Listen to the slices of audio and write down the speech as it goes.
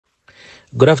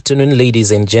Good afternoon,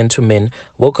 ladies and gentlemen.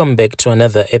 Welcome back to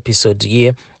another episode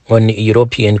here on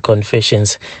European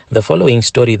Confessions. The following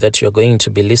story that you're going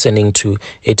to be listening to,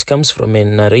 it comes from a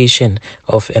narration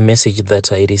of a message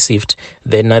that I received.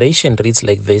 The narration reads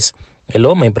like this.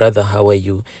 Hello, my brother, how are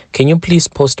you? Can you please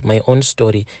post my own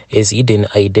story as hidden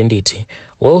identity?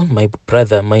 Well, my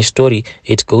brother, my story,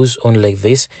 it goes on like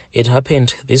this. It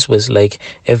happened, this was like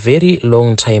a very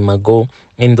long time ago.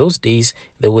 In those days,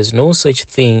 there was no such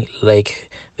thing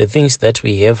like the things that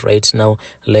we have right now,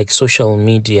 like social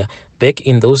media. Back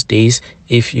in those days,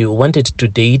 if you wanted to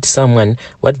date someone,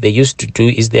 what they used to do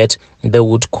is that they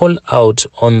would call out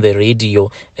on the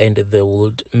radio and they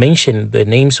would mention the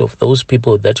names of those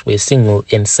people that were single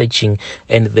and searching.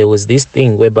 And there was this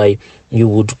thing whereby you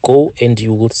would go and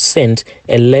you would send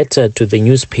a letter to the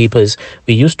newspapers.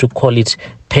 We used to call it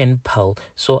pen pal.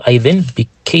 So I then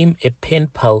became a pen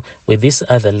pal with this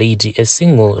other lady, a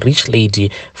single rich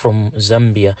lady from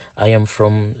Zambia. I am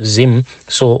from Zim.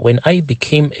 So when I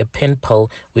became a pen pal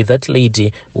with that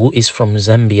lady who is from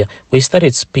Zambia, we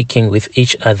started speaking with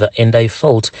each other and I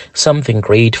felt something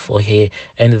great for her.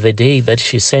 And the day that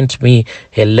she sent me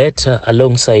a letter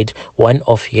alongside one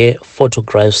of her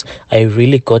photographs, I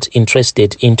really got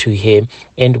interested into her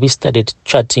and we started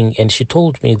chatting, and she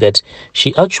told me that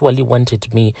she actually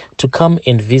wanted me to come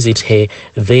and visit her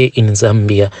there in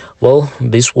Zambia. Well,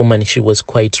 this woman, she was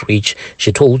quite rich.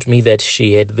 She told me that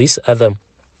she had this other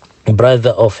brother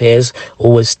of hers who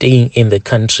was staying in the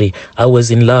country. I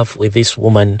was in love with this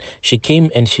woman. She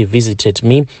came and she visited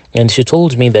me and she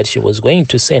told me that she was going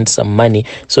to send some money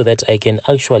so that I can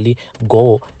actually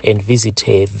go and visit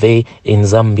her there in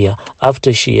Zambia.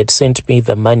 After she had sent me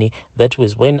the money, that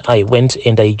was when I went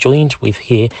and I joined with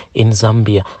her in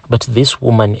Zambia. But this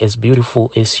woman, as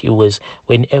beautiful as she was,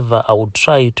 whenever I would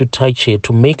try to touch her,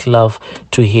 to make love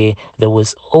to her, there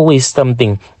was always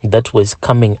something that was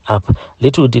coming up.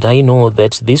 Little did I know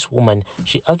that this woman,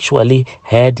 she actually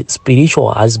had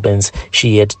spiritual husbands.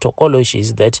 She had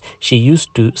tokoloshis that she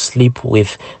used to sleep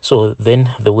with. So then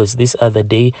there was this other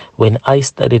day when I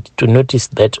started to notice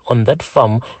that on that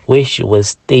farm where she was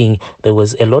staying, there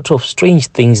was a lot of strange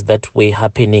things that were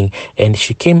happening. And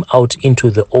she came out into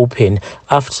the open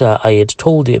after I had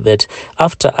told her that,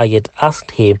 after I had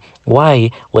asked her why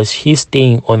was she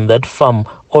staying on that farm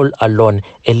all alone,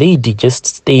 a lady just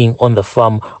staying on the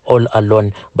farm all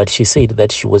alone. But she said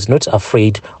that she was not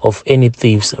afraid of any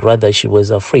thieves, rather she was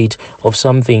afraid of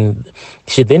something.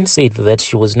 She then said that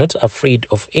she was not afraid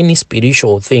of any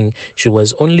spiritual thing, she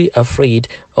was only afraid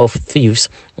of thieves.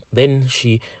 Then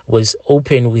she was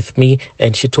open with me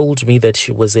and she told me that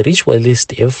she was a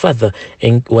ritualist. Her father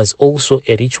and was also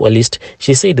a ritualist.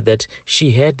 She said that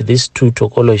she had these two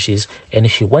tokoloshis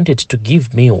and she wanted to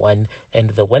give me one, and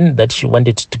the one that she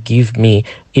wanted to give me,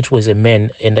 it was a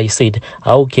man. And I said,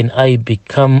 how can I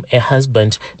become a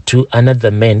husband to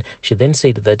another man? She then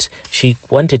said that she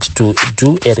wanted to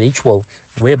do a ritual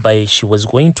whereby she was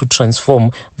going to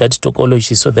transform that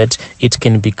tokology so that it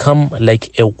can become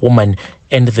like a woman.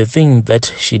 And the thing that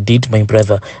she did, my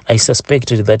brother, I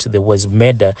suspected that there was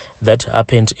murder that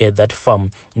happened at that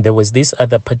farm. There was this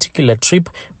other particular trip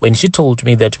when she told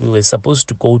me that we were supposed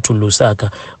to go to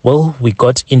Lusaka. Well, we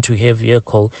got into her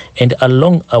vehicle, and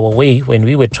along our way, when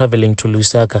we were traveling to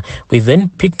Lusaka, we then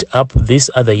picked up this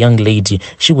other young lady.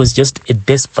 She was just a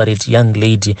desperate young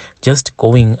lady, just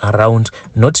going around,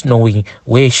 not knowing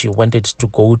where she wanted to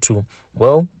go to.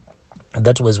 Well,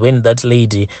 that was when that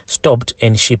lady stopped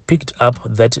and she picked up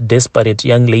that desperate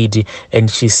young lady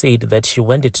and she said that she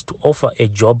wanted to offer a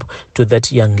job to that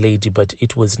young lady, but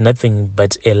it was nothing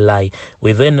but a lie.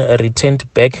 We then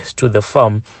returned back to the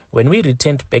farm. When we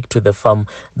returned back to the farm,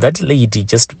 that lady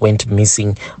just went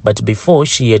missing. But before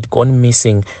she had gone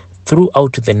missing,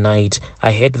 throughout the night,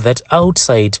 I heard that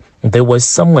outside there was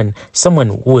someone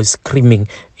who was screaming.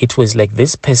 It was like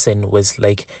this person was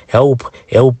like, help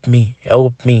me,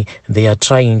 they are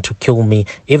trying to kill me.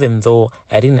 Even though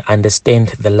I didn't understand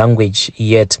the language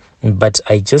yet, but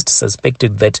I just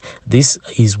suspected that this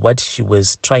is what she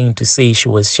was trying to say. She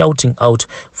was shouting out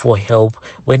for help.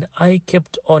 When I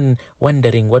kept on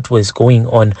wondering what was going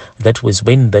on, that was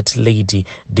when that lady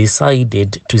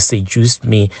decided to seduce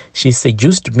me. She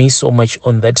seduced me so much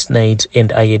on that night,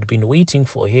 and I had been waiting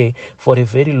for her here for a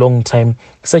very long time,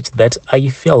 such that I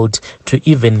failed to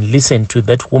even listen to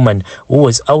that woman who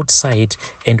was outside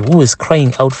and who was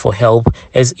crying out for help,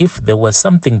 as if there was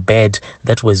something bad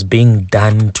that was being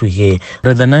done to her.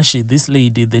 Brother Nashi, this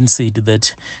lady then said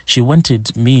that she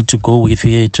wanted me to go with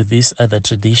her to this other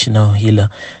traditional healer.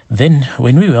 Then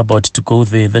when we were about to go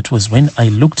there, that was when I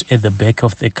looked at the back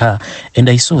of the car and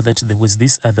I saw that there was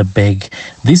this other bag.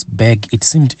 This bag, it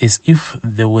seemed as if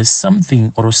there was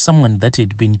something or someone that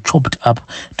had been chopped up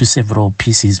to several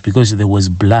pieces, because there was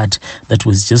blood that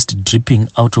was just dripping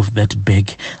out of that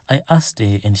bag. I asked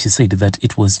her and she said that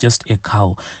it was just a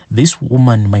cow. This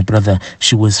woman, my brother,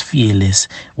 she was fearless.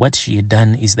 What she had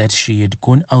done is that she had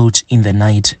gone out in the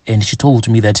night and she told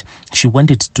me that she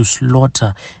wanted to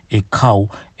slaughter a cow,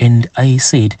 and I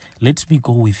said, let me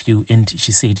go with you, and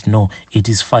she said, no, it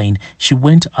is fine. She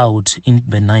went out in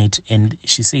the night and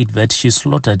she said that she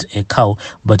slaughtered a cow,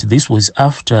 but this was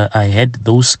after I had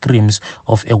those screams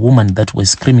of a woman that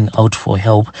was screaming out for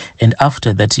help, and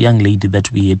after that young lady that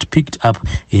we had picked up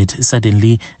had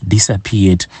suddenly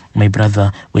disappeared. My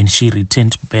brother, when she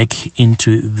returned back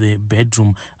into the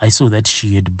bedroom, I saw that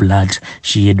she had blood.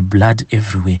 She had blood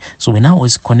everywhere. So when I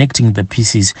was connecting the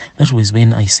pieces, that was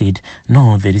when I said,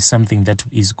 no, there is something that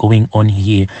is going on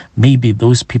here. Maybe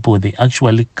those people, they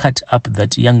actually cut up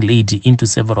that young lady into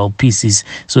several pieces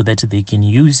so that they can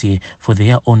use her for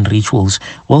their own rituals.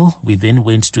 Well, we then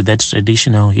went to that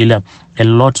traditional healer. A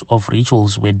lot of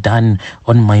rituals were done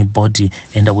on my body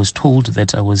and I was told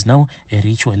that I was now a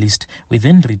ritualist. We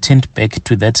then returned back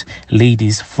to that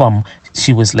lady's farm.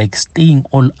 She was like staying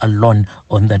all alone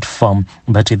on that farm,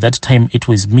 but at that time it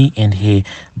was me and her.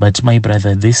 But my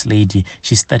brother, this lady,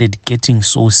 she started getting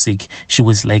so sick. She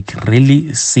was like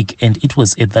really sick, and it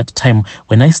was at that time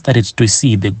when I started to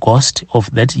see the ghost of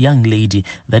that young lady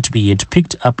that we had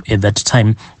picked up at that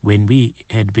time when we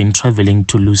had been traveling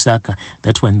to Lusaka,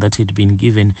 that one that had been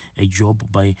given a job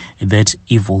by that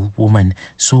evil woman.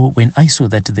 So when I saw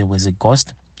that there was a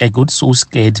ghost, I got so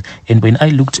scared, and when I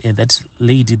looked at that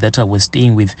lady that I was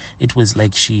staying with, it was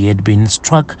like she had been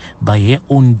struck by her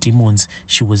own demons.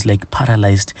 She was like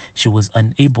paralyzed. She was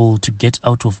unable to get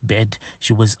out of bed.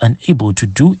 She was unable to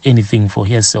do anything for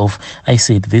herself. I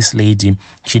said, this lady,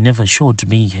 she never showed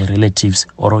me her relatives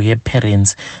or her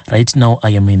parents. Right now, I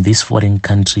am in this foreign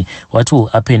country. What will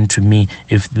happen to me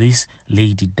if this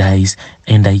lady dies?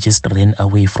 And I just ran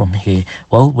away from her.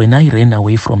 Well, when I ran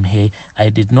away from her, I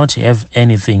did not have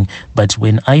anything. But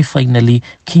when I finally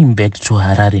came back to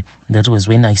Harare, that was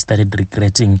when I started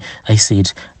regretting. I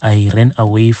said, I ran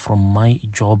away from my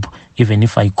job. Even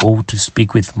if I go to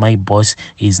speak with my boss,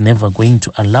 he's never going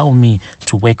to allow me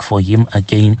to work for him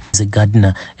again as a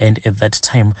gardener. And at that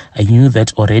time, I knew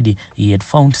that already he had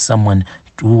found someone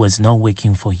who was now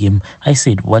working for him. I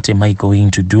said, what am I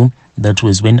going to do? That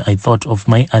was when I thought of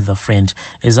my other friend.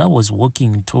 As I was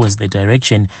walking towards the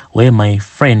direction where my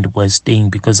friend was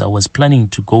staying, because I was planning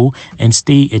to go and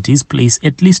stay at his place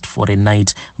at least for a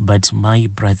night. But my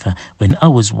brother, when I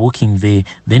was walking there,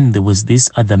 then there was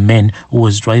this other man who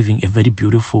was driving a very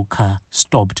beautiful car,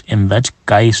 stopped, and that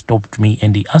guy stopped me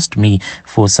and he asked me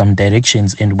for some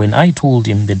directions. And when I told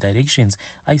him the directions,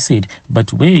 I said,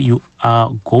 but where you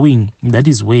are going, that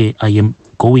is where I am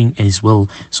going as well.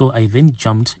 So I then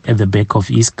jumped at the back of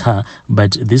his car,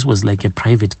 but this was like a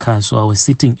private car, so I was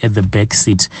sitting at the back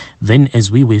seat. Then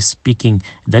as we were speaking,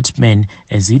 that man,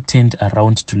 as he turned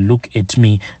around to look at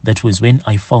me, that was when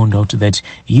I found out that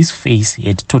his face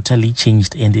had totally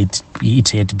changed, and it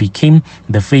had become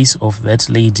the face of that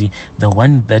lady, the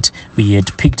one that we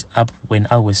had picked up when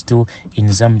I was still in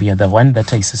Zambia, the one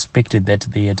that I suspected that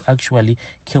they had actually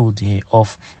killed her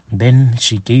off. Then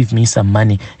she gave me some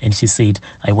money and she said,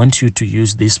 I want you to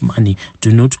use this money. Do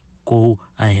not go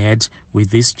ahead with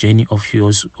this journey of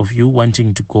yours, of you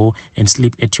wanting to go and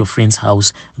sleep at your friend's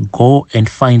house. Go and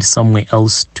find somewhere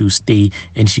else to stay.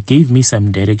 And she gave me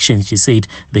some directions. She said,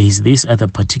 there is this other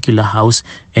particular house,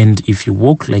 and if you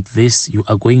walk like this, you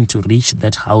are going to reach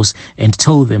that house, and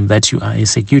tell them that you are a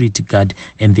security guard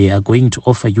and they are going to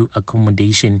offer you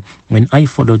accommodation. When I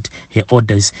followed her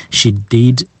orders, she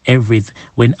did everything.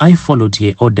 When I followed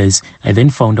her orders, I then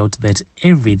found out that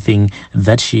everything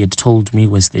that she had told me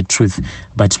was the truth.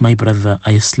 But my brother,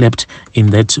 I slept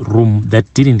in that room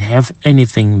that didn't have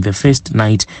anything. The first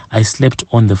night I slept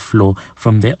on the floor.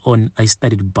 From there on, I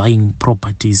started buying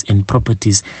properties and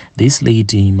properties. This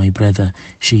lady, my brother,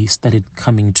 she started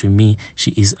coming to me.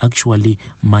 She is actually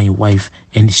my wife,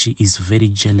 and she is very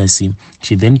jealous.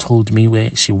 She then told me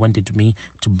where she wanted me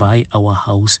to buy our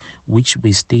house, which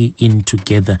we stay in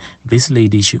together. brother, this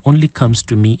lady, she only comes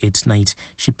to me at night.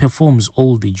 She performs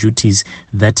all the duties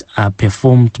that are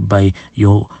performed by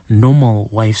your normal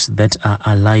wives that are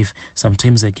alive.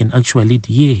 Sometimes I can actually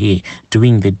hear her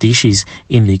doing the dishes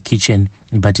in the kitchen,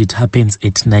 but it happens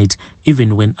at night.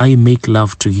 Even when I make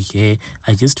love to her,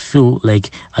 I just feel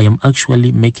like I am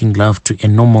actually making love to a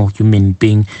normal human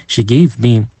being. She gave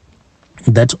me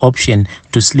that option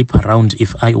to sleep around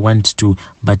if I want to,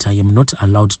 but I am not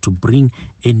allowed to bring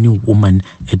any woman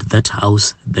at that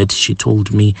house that she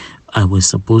told me I was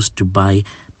supposed to buy.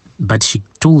 But she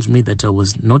told me that I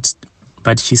was not,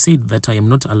 but she said that I am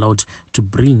not allowed to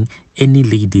bring any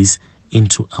ladies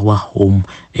into our home.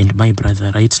 And my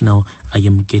brother, right now I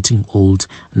am getting old.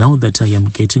 Now that I am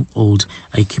getting old,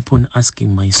 I keep on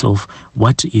asking myself,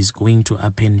 what is going to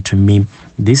happen to me?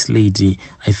 This lady,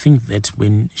 I think that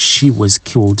when she was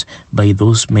killed by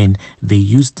those men, they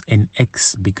used an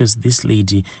X, because this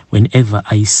lady, whenever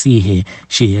I see her,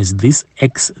 she has this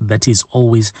X that is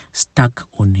always stuck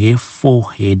on her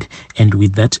forehead, and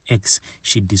with that X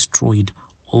she destroyed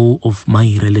all of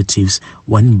my relatives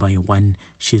one by one.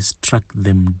 She struck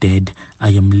them dead. I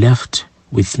am left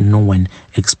with no one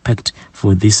except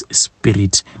for this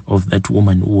spirit of that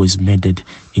woman who was murdered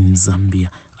in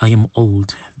Zambia. I am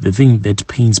old. The thing that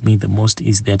pains me the most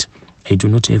is that I do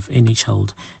not have any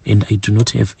child and I do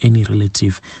not have any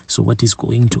relative. So what is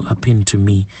going to happen to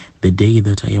me the day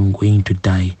that I am going to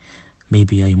die?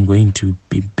 Maybe I am going to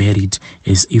be buried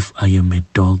as if I am a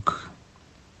dog.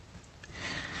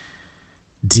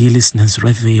 Dear listeners,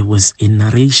 right there was a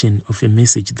narration of a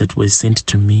message that was sent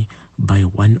to me by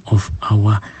one of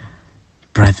our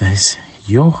brothers.